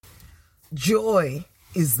Joy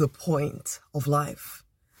is the point of life.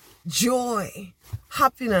 Joy,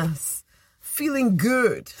 happiness, feeling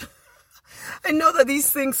good. I know that these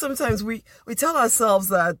things, sometimes we tell ourselves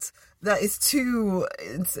that it's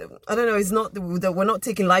not that we're not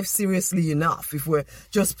taking life seriously enough if we're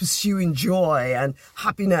just pursuing joy and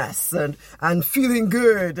happiness and feeling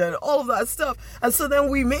good and all of that stuff. And so then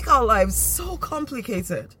we make our lives so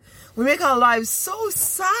complicated. We make our lives so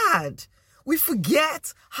sad. We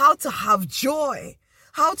forget how to have joy,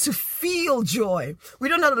 how to feel joy. We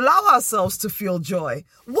don't allow ourselves to feel joy.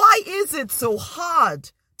 Why is it so hard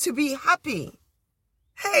to be happy?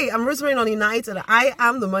 Hey, I'm Rosemary Noni Knight, and I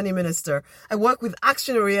am the Money Minister. I work with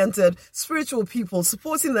action-oriented spiritual people,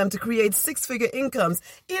 supporting them to create six-figure incomes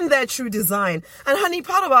in their true design. And honey,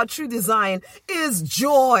 part of our true design is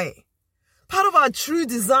joy. Part of our true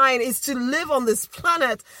design is to live on this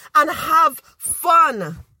planet and have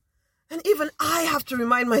fun. And even I have to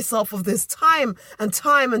remind myself of this time and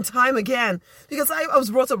time and time again, because I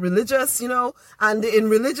was brought up religious, and in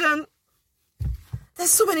religion,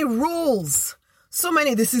 there's so many rules. So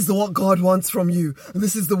many, this is what God wants from you.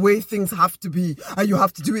 This is the way things have to be. And you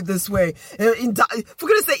have to do it this way. For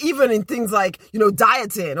goodness sake, even in things like,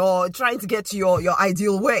 dieting or trying to get to your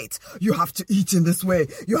ideal weight, you have to eat in this way.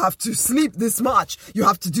 You have to sleep this much. You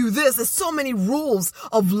have to do this. There's so many rules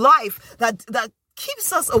of life that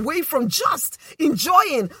keeps us away from just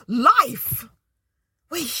enjoying life.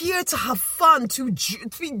 We're here to have fun, to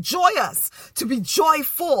be joyous, to be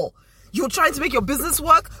joyful. You're trying to make your business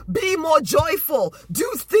work? Be more joyful.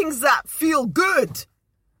 Do things that feel good.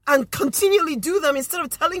 And continually do them instead of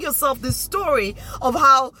telling yourself this story of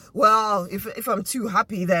how, well, if I'm too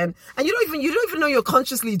happy then, and you don't even know you're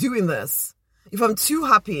consciously doing this. If I'm too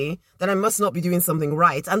happy, then I must not be doing something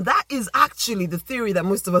right. And that is actually the theory that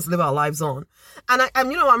most of us live our lives on. And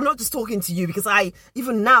I'm not just talking to you, because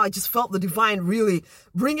even now I just felt the divine really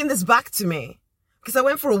bringing this back to me. Because I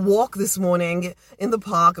went for a walk this morning in the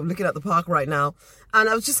park. I'm looking at the park right now. And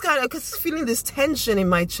I was just kind of feeling this tension in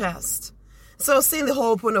my chest. So I was saying the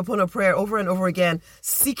Ho'oponopono prayer over and over again,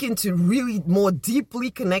 seeking to really more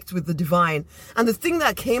deeply connect with the divine. And the thing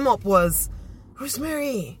that came up was,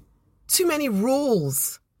 Rosemary, too many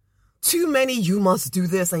rules. Too many, you must do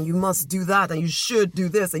this and you must do that and you should do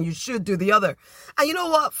this and you should do the other. And you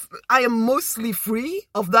know what? I am mostly free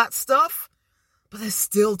of that stuff, but there's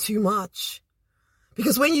still too much.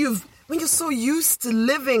 Because when you're so used to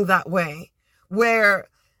living that way, where,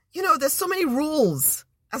 there's so many rules.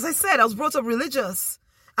 As I said, I was brought up religious,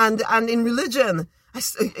 and in religion,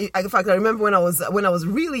 in fact, I remember when I was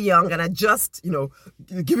really young and I just,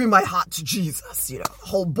 giving my heart to Jesus,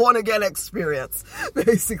 whole born again experience,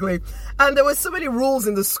 basically. And there were so many rules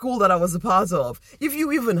in the school that I was a part of. If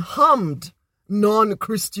you even hummed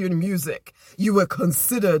non-Christian music, you were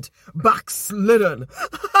considered backslidden.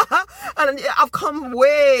 And I've come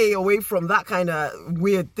way away from that kind of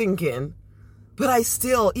weird thinking. But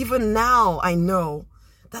even now, I know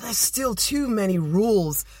that there's still too many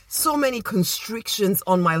rules, so many constrictions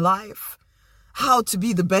on my life. How to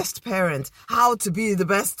be the best parent, how to be the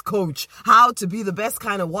best coach, how to be the best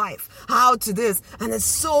kind of wife, how to this. And there's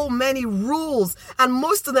so many rules. And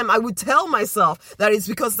most of them I would tell myself that it's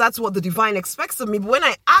because that's what the divine expects of me. But when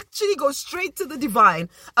I actually go straight to the divine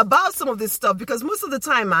about some of this stuff, because most of the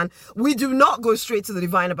time, man, we do not go straight to the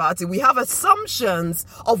divine about it. We have assumptions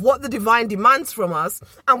of what the divine demands from us,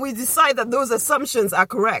 and we decide that those assumptions are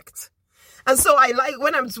correct. And so I like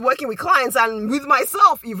when I'm working with clients and with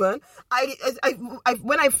myself even,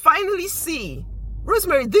 when I finally see,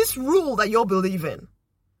 Rosemary, this rule that you're believing,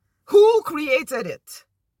 who created it?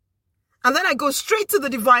 And then I go straight to the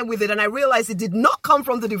divine with it and I realize it did not come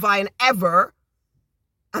from the divine ever.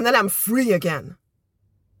 And then I'm free again.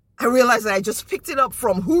 I realized that I just picked it up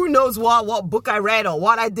from who knows what book I read or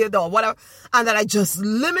what I did or whatever. And that I just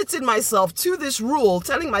limited myself to this rule,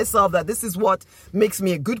 telling myself that this is what makes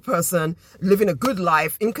me a good person, living a good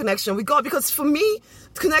life in connection with God. Because for me,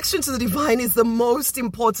 connection to the divine is the most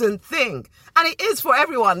important thing. And it is for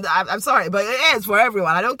everyone. I'm sorry, but it is for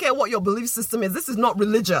everyone. I don't care what your belief system is. This is not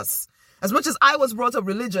religious. As much as I was brought up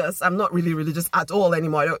religious, I'm not really religious at all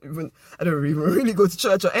anymore. I don't even really go to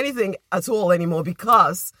church or anything at all anymore,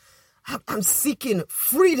 because I'm seeking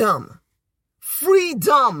freedom.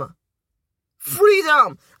 Freedom.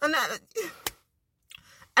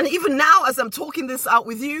 And even now, as I'm talking this out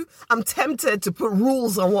with you, I'm tempted to put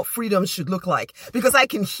rules on what freedom should look like, because I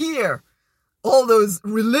can hear all those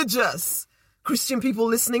religious Christian people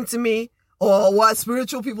listening to me, or what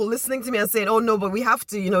spiritual people listening to me and saying, oh no, but we have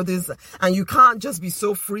to, this, and you can't just be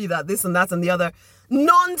so free that this and that and the other.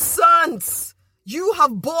 Nonsense. You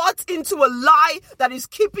have bought into a lie that is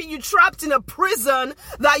keeping you trapped in a prison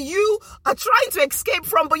that you are trying to escape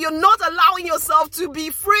from, but you're not allowing yourself to be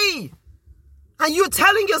free. And you're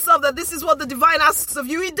telling yourself that this is what the divine asks of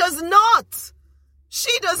you. It does not.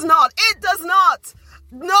 She does not. It does not.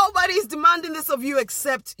 Nobody is demanding this of you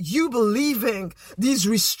except you believing these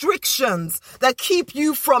restrictions that keep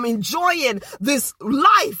you from enjoying this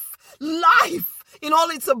life in all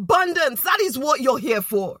its abundance. That is what you're here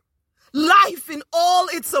for. Life in all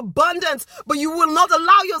its abundance, but you will not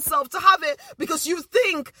allow yourself to have it because you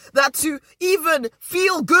think that to even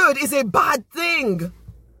feel good is a bad thing.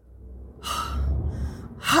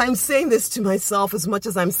 I'm saying this to myself as much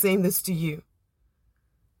as I'm saying this to you.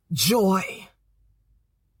 Joy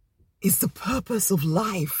is the purpose of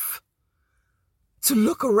life. To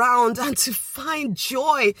look around and to find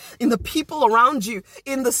joy in the people around you,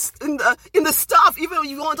 in the stuff. Even if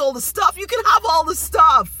you want all the stuff, you can have all the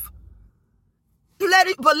stuff. Let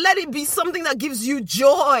it be something that gives you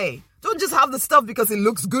joy. Don't just have the stuff because it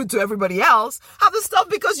looks good to everybody else. Have the stuff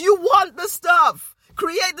because you want the stuff.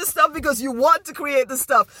 Create the stuff because you want to create the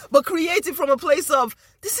stuff. But create it from a place of,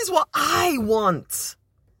 this is what I want.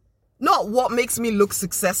 Not what makes me look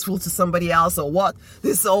successful to somebody else, or what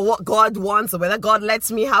God wants, or whether God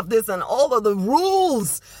lets me have this and all of the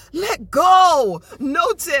rules. Let go.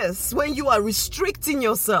 Notice when you are restricting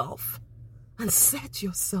yourself and set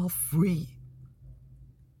yourself free.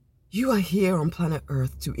 You are here on planet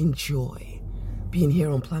Earth to enjoy being here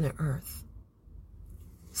on planet Earth.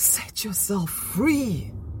 Set yourself free.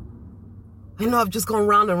 I know I've just gone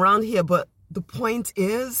round and round here, but the point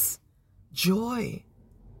is joy.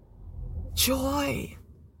 Joy,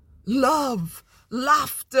 love,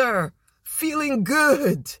 laughter, feeling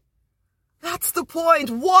good. That's the point.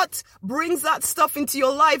 What brings that stuff into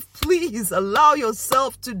your life? Please allow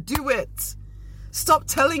yourself to do it. Stop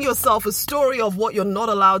telling yourself a story of what you're not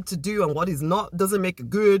allowed to do and what is not, doesn't make a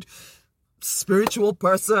good spiritual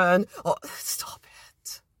person. Oh, stop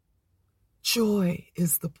it. Joy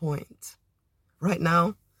is the point. Right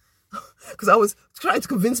now, because I was trying to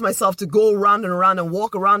convince myself to go around and around and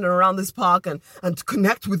walk around and around this park and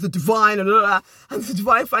connect with the divine and the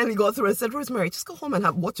divine finally got through and said, Rosemary, just go home and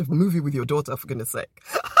watch a movie with your daughter, for goodness sake.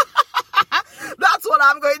 That's what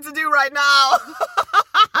I'm going to do right now.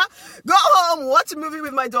 Go home, watch a movie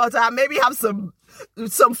with my daughter, maybe have some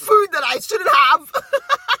food that I shouldn't have,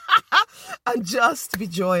 and just be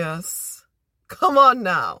joyous. Come on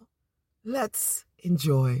now. Let's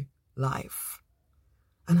enjoy life.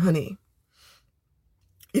 And honey,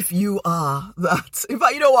 if you are that,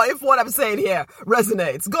 if what I'm saying here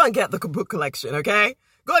resonates, go and get the book collection, okay?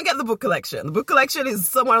 Go and get the book collection. The book collection is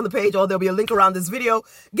somewhere on the page, or there'll be a link around this video.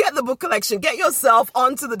 Get the book collection. Get yourself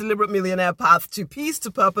onto the deliberate millionaire path to peace,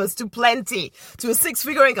 to purpose, to plenty, to a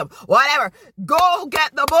 6-figure income, whatever. Go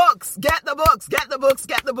get the books. Get the books. Get the books.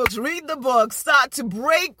 Get the books. Read the books. Start to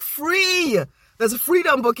break free. There's a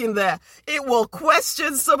freedom book in there. It will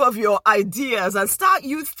question some of your ideas and start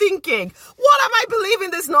you thinking, what am I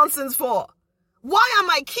believing this nonsense for? Why am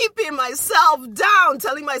I keeping myself down,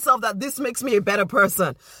 telling myself that this makes me a better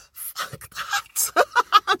person? Fuck that.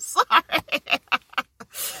 I'm sorry.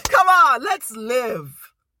 Come on, let's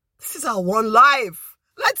live. This is our one life.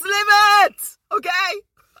 Let's live it. Okay?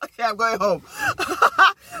 Okay, I'm going home.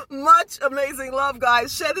 Much amazing love,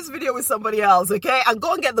 guys. Share this video with somebody else, okay? And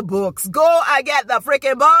go and get the books. Go and get the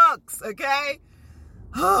freaking books, okay?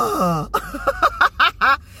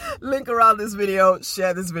 Link around this video.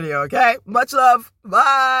 Share this video, okay? Much love.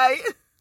 Bye.